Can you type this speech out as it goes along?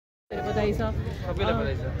बधाई छ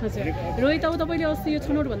हजुर रोहित अब तपाईँले अस्ति यो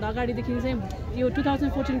छनौटभन्दा अगाडिदेखि चाहिँ यो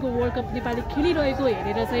 2014 को वर्ल्ड कप नेपालले खेलिरहेको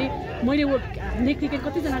हेरेर चाहिँ मैले हामीले क्रिकेट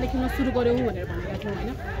कतिजनाले खेल्न सुरु गऱ्यौँ भनेर भनेका थियौँ होइन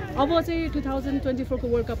अब चाहिँ 2024 को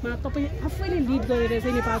वर्ल्ड कपमा तपाईँ आफैले लिड गरेर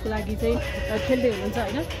चाहिँ नेपालको लागि चाहिँ खेल्दै हुनुहुन्छ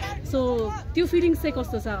होइन सो त्यो फिलिङ्स चाहिँ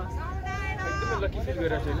कस्तो छ एकदमै लकी फिल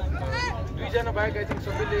गरिरहेको छु होइन दुईजना बाहेक आई थिङ्क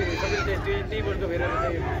सबैले चाहिँ त्यही वर्ल्ड कप हेरेर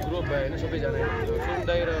चाहिँ ग्रो भयो होइन सबैजना सोम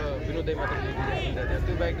दाई र विनोद दाई मात्र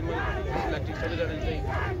त्यो बाहेक मलाई खुसी लाग्छ सबैजनाले चाहिँ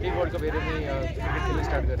त्यही वर्ल्ड कप हेरेर चाहिँ क्रिकेट खेल्न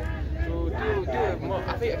स्टार्ट गरेँ सो त्यो म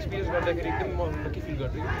आफै एक्सपिरियन्स गर्दाखेरि एकदम म लकी फिल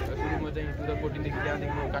गर्थेँ सुरुमा चाहिँ 2014 देखि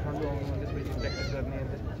त्यहाँदेखि म काठमाडौँ आउनु त्यसपछि प्र्याक्टिस गर्ने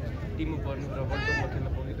टिममा पर्नु र वर्ल्ड कपमा खेल्न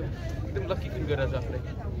पाउने एकदम लकी फिल गरेर छु आफूलाई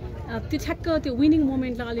त्यो ठ्याक्क त्यो विनिङ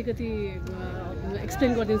मोमेन्टलाई अलिकति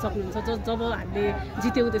एक्सप्लेन गरिदिन सक्नुहुन्छ जब हामीले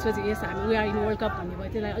जित्यौँ त्यसपछि यस हामी we are in world cup भन्ने भयो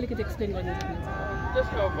त्यसलाई अलिकति एक्सप्लेन गरिदिन सक्नुहुन्छ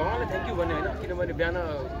जस्ट भगवान्लाई थ्याङ्क यू भन्ने होइन किनभने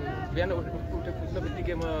बिहान उठ्न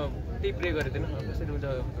बित्तिकै म त्यही प्रे गरेको थिएन कसरी हुन्छ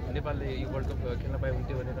नेपालले यो वर्ल्ड कप खेल्न पाए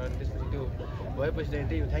हुन्थ्यो भनेर अनि त्यसपछि त्यो भएपछि चाहिँ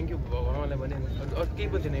त्यही थ्याङ्क यू भगवान्लाई भने अरू केही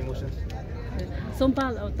पनि थिएन इमोसन्स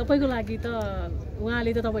सोमपाल तपाईँको लागि त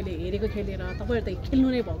उहाँले त तपाईँले हेरेको खेलेर तपाईँहरू त खेल्नु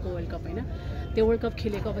नै भएको वर्ल्ड कप होइन त्यो वर्ल्ड कप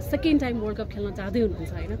खेलेको अब सेकेन्ड टाइम वर्ल्ड कप खेल्न चाहँदै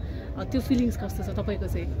हुनुहुन्छ होइन त्यो फिलिङ्स कस्तो छ तपाईँको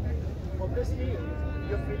चाहिँ अभियसली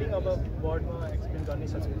यो फिलिङ अब वर्डमा एक्सप्लेन गर्नै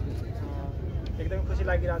सक्छु एकदमै खुसी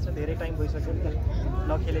लागिरहेको छ धेरै टाइम भइसक्यो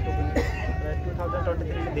नखेलेको पनि र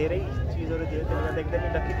 2023 ले धेरै चिजहरू दियो त्यसले गर्दा एकदमै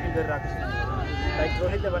लकी फिल गरिरहेको छु लाइक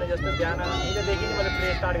रोहितले भने जस्तो बिहान हिजोदेखि मैले प्ले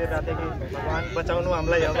स्टार्ट गरिरहेको थिएँ कि भगवान् बचाउनु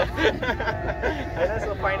हामीलाई अब होइन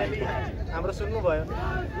सो फाइनली हाम्रो सुन्नुभयो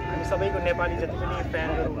हामी सबैको नेपाली जति पनि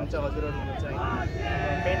फ्यानहरू हुनुहुन्छ हजुरहरू हुनुहुन्छ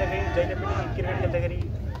कहीँ न कहीँ जहिले पनि क्रिकेट खेल्दाखेरि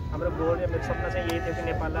हाम्रो गोल या मेरो सपना चाहिँ यही थियो कि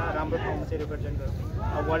नेपाललाई राम्रो ठाउँमा चाहिँ रिप्रेजेन्ट गर्नु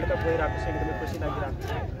अब वर्ल्ड कप गइरहेको छ एकदमै खुसी लागिरहेको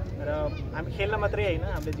छ र हामी खेल्न मात्रै होइन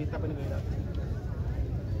हामीले जित्न पनि गइरहेको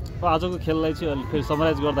छ आजको खेललाई चाहिँ फेरि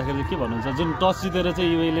समराइज गर्दाखेरि के भन्नुहुन्छ जुन टस जितेर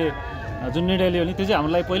चाहिँ युएले जुन निर्णय लियो नि त्यो चाहिँ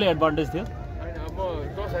हामीलाई पहिल्यै एडभान्टेज थियो होइन अब म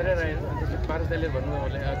टस हारेर आएन त्यसपछि पारस दाइले भन्नुभयो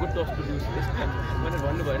मलाई गुड टस टु लुज भनेर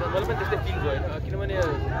भन्नुभयो होइन मलाई पनि त्यस्तै फिल भयो होइन किनभने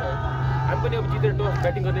हामी पनि अब जितेर टस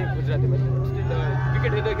ब्याटिङ गर्दै खोजिरहेको थियौँ स्टिल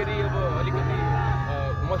विकेट हेर्दाखेरि अब अलिकति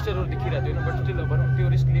मोइस्चरहरू देखिरहेको थियो बट स्टिल भनौँ त्यो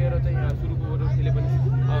रिस्क लिएर चाहिँ सुरुको ओभर खेले पनि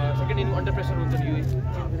सेकेन्ड इनिङ अन्डर प्रेसर हुन्छ नि यो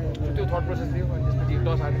त्यो थट प्रोसेस थियो अनि त्यसपछि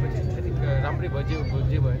टस हारेपछि आई थिङ्क राम्रै भयो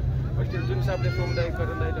जे भयो बट स्टिल जुन हिसाबले सोम दाई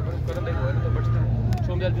करण दाईले भएन त बट स्टिल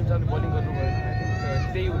सोम दाईले जुन हिसाबले बलिङ गर्नुभयो आई थिङ्क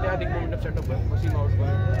त्यही त्यहाँदेखि मोमेन्ट अफ सेटअप भयो मसिम आउट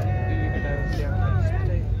भयो 2 विकेट आयो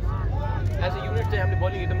चाहिँ एज अ युनिट चाहिँ हामीले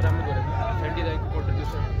बलिङ एकदम राम्रो गरेको सेन्टी दाईको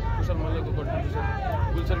कन्ट्रिब्युसन कुशल मल्लको कन्ट्रिब्युसन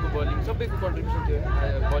गुलसनको बलिङ सबैको कन्ट्रिब्युसन थियो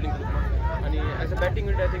बलिङ ग्रुपमा अनि as a batting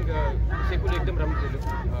unit I think सेकुले एकदम राम्रो खेल्यो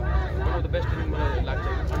one of the best inning मलाई लाग्छ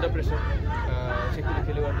अन्डर प्रेसर सेकुले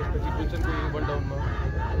खेल्यो अनि त्यसपछि गुलसनको वन डाउनमा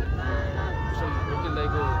कुशल रोहित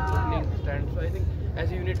दाईको opening stand so I think as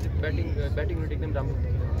a unit batting unit एकदम राम्रो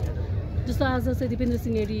जस्तो आज चाहिँ दिपेन्द्र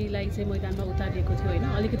सिंह एडीलाई चाहिँ मैदानमा उतारिएको थियो होइन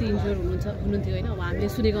अलिकति इन्जोर हुनुहुन्थ्यो होइन अब हामीले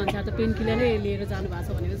सुनेको अनुसार त पेन किलरै लिएर जानुभएको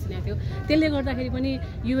छ भनेर सुनेको थियो त्यसले गर्दाखेरि पनि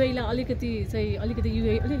युएलाई अलिकति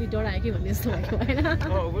युए अलिअलि डरायो कि भन्ने जस्तो भएको होइन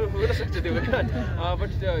हुनसक्छ त्यो बट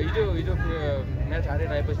हिजो म्याच हारेर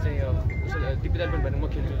आएपछि चाहिँ दिपी दाइले पनि भने म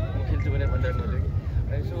खेल्छु भनेर भनिरहेको थियो कि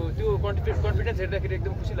सो त्यो कन्फिडेन्स हेर्दाखेरि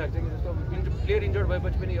एकदम खुसी लाग्छ कि जस्तो प्लेयर इन्जर्ड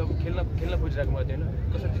भएपछि पनि अब खेल्न खोजिरहेको मात्रै होइन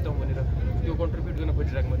कसरी जिताउँ भनेर त्यो कन्ट्रिब्युट गर्न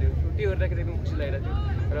खोजिरहेको मात्रै हो त्यो हेर्दाखेरि एकदम खुसी लागिरहेको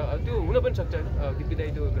थियो र त्यो हुन पनि सक्छ होइन दिपी दाई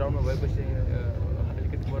त्यो ग्राउन्डमा भएपछि चाहिँ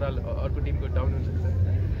अलिकति मोरल अर्को टिमको डाउन हुनसक्छ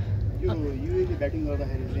यो युएले ब्याटिङ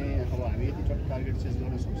गर्दाखेरि चाहिँ अब हामी यति टार्गेट चेन्ज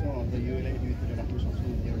गर्न सक्छौँ अन्त युएलाई यति राख्न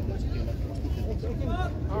सक्छौँ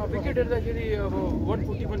विकेट हेर्दाखेरि अब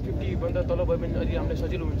 140 150 भन्दा तल भयो भने अलि हामीलाई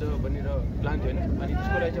सजिलो हुन्छ भनेर प्लान थियो होइन अनि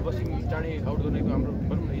त्यसको लागि चाहिँ बसिङ चाँडै आउट गर्नेको हाम्रो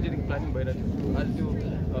भनौँ न हिजोदेखि प्लानिङ भइरहेको थियो आज त्यो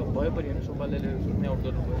भयो पनि होइन सोमपालले सुत्ने आउट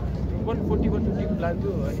गर्नुभयो 140 150 प्लान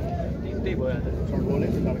थियो अनि त्यही भयो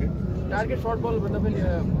टार्गेट सर्ट बल भन्दा पनि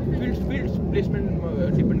फिल्ड प्लेसमेन्टमा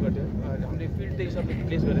डिपेन्ड गर्थ्यो हामीले फिल्ड त्यही हिसाबले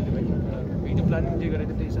प्लेस गरेको थियो भाइ हिजो प्लानिङ जे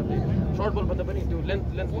गरेको थियो त्यही हिसाबले सर्ट बल भन्दा पनि त्यो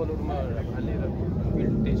लेन्थ बलहरूमा हालेर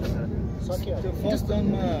फिल्ड त्यही हिसाबले त्यो फर्स्ट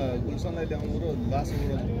डाउनमा गुलसनलाई ल्याउनु र लास्ट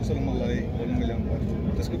ओभर कुशल मल्ललाई बलिङमा ल्याउनु पर्यो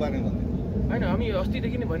त्यसको बारेमा भन्दै होइन हामी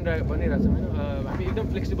अस्तिदेखि नै भनिरहेको छौँ होइन हामी एकदम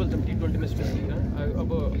फ्लेक्सिबल छौँ T20मा स्पेसली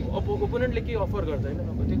अब ओपोनेन्टले के अफर गर्छ होइन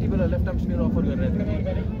अब त्यति बेला लेफ्ट आर्म स्पिनर अफर गरिरहेको थियो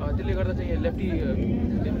त्यसले गर्दा चाहिँ लेफ्टी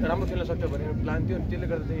राम्रो खेल्न सक्छ भनेर प्लान थियो त्यसले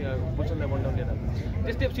गर्दा चाहिँ गुलसनलाई वन डाउन लिएर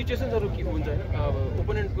त्यस्तै सिचुएसन्सहरू के हुन्छ होइन अब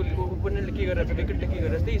ओपोनेन्टले के गरिरहेको छ विकेटले के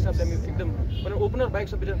गरिरहेको छ त्यही हिसाबले हामी एकदम ओपनर बाहेक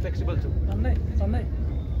सबैजना फ्लेक्सिबल छौँ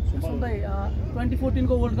सुन्दै 2014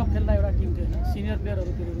 को वर्ल्ड कप खेल्दा एउटा टिम थियो होइन सिनियर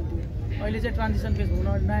प्लेयरहरू थियो अहिले चाहिँ ट्रान्जिसन फेज हुन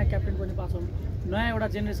नयाँ क्याप्टेन पनि पाएको छौँ नयाँ एउटा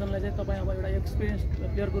जेनेरेसनलाई चाहिँ तपाईँ अब एउटा एक्सपिरियन्स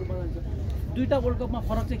प्लेयरको रूपमा जान्छ दुईवटा वर्ल्ड कपमा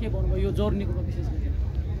फरक चाहिँ के भन्नुभयो यो जर्नीको विशेष गरी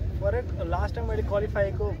करेक्ट लास्ट टाइम मैले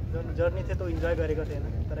क्वालिफाईको जुन जर्नी थियो त्यो इन्जोय गरेको थिएन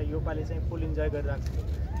तर योपालि चाहिँ फुल इन्जोय गरिरहेको छु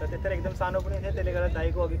र त्यतिखेर एकदम सानो पनि थियो त्यसले गर्दा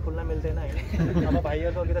दाइको अघि खुल्न मिल्दैन होइन अब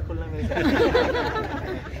भाइहरूको अघि त खुल्न मिल्छ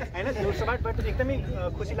होइन जोडसबाट बट एकदमै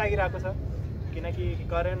खुसी लागिरहेको छ किनकि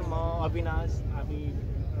करण म अविनाश हामी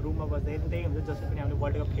रुममा बस्दाखेरि त्यही हुन्छ जसरी पनि हामीले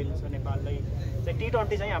वर्ल्ड कप खेल्नु छ नेपाललाई चाहिँ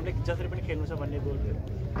T20 चाहिँ हामीले जसरी पनि खेल्नु छ भन्ने गोल थियो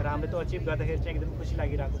र हामीले त्यो अचिभ गर्दाखेरि चाहिँ एकदम खुसी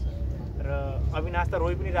लागिरहेको छ र अविनाश त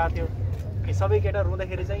रोइ पनि रहेको थियो सबै केटा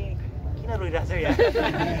रुँदाखेरि चाहिँ किन रोइरहेको छ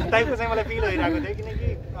यहाँ टाइपको चाहिँ मलाई फिल भइरहेको थियो किनकि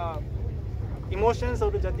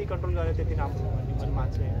इमोसन्सहरू जति कन्ट्रोल गर्यो त्यति राम्रो भन्ने मैले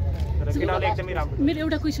मान्छु तर केटाले एकदमै राम्रो मेरो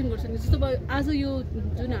एउटा क्वेसन गर्छु नि जस्तो आज यो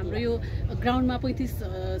जुन हाम्रो यो ग्राउन्डमा 35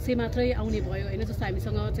 सय मात्रै आउने भयो होइन जस्तो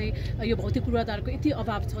हामीसँग चाहिँ यो भौतिक पूर्वाधारको यति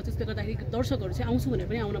अभाव छ त्यसले गर्दाखेरि दर्शकहरू चाहिँ आउँछु भनेर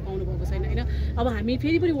पनि आउन पाउनु भएको छैन होइन अब हामी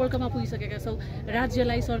फेरि पनि वर्ल्ड कपमा पुगिसकेका छौँ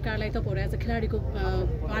राज्यलाई सरकारलाई तपाईँहरू एज अ खेलाडीको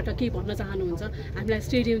बाट केही भन्न चाहनुहुन्छ हामीलाई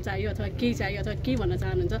स्टेडियम चाहियो अथवा केही चाहियो अथवा केही भन्न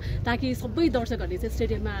चाहनुहुन्छ ताकि सबै दर्शकहरूले चाहिँ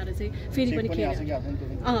स्टेडियममा आएर चाहिँ फेरि पनि खेल्छ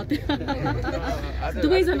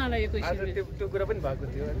दुवैजनालाई यो क्वेसन त्यो कुरा पनि भएको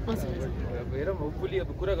थियो हेरौँ होपफुली अब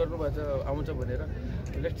कुरा गर्नुभएको छ आउँछ भनेर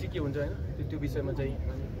लेट्स सी के हुन्छ होइन त्यो विषयमा चाहिँ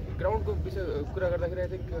ग्राउन्डको विषय कुरा गर्दाखेरि आई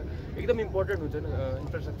थिङ्क एकदम इम्पोर्टेन्ट हुन्छ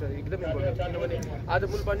इन्फ्रास्ट्रक्चर एकदम इम्पोर्टेन्ट किनभने आज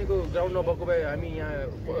मुलपानीको ग्राउन्ड नभएको भए हामी यहाँ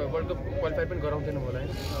वर्ल्ड कप क्वालिफाई पनि गराउँदैनौँ होला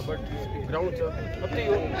होइन बट ग्राउन्ड छ अब त्यही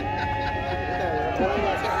हो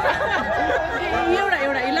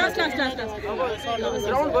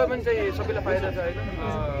ग्राउन्ड भयो भने चाहिँ सबैलाई फाइदा छ होइन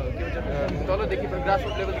के भन्छ तलदेखि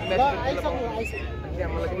ग्रासरुट लेभलदेखि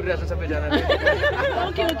त्यहाँ मलाई उडिरहेको छ सबैजना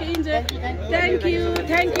okay enjoy thank you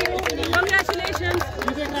congratulations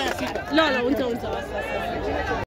ल हुन्छ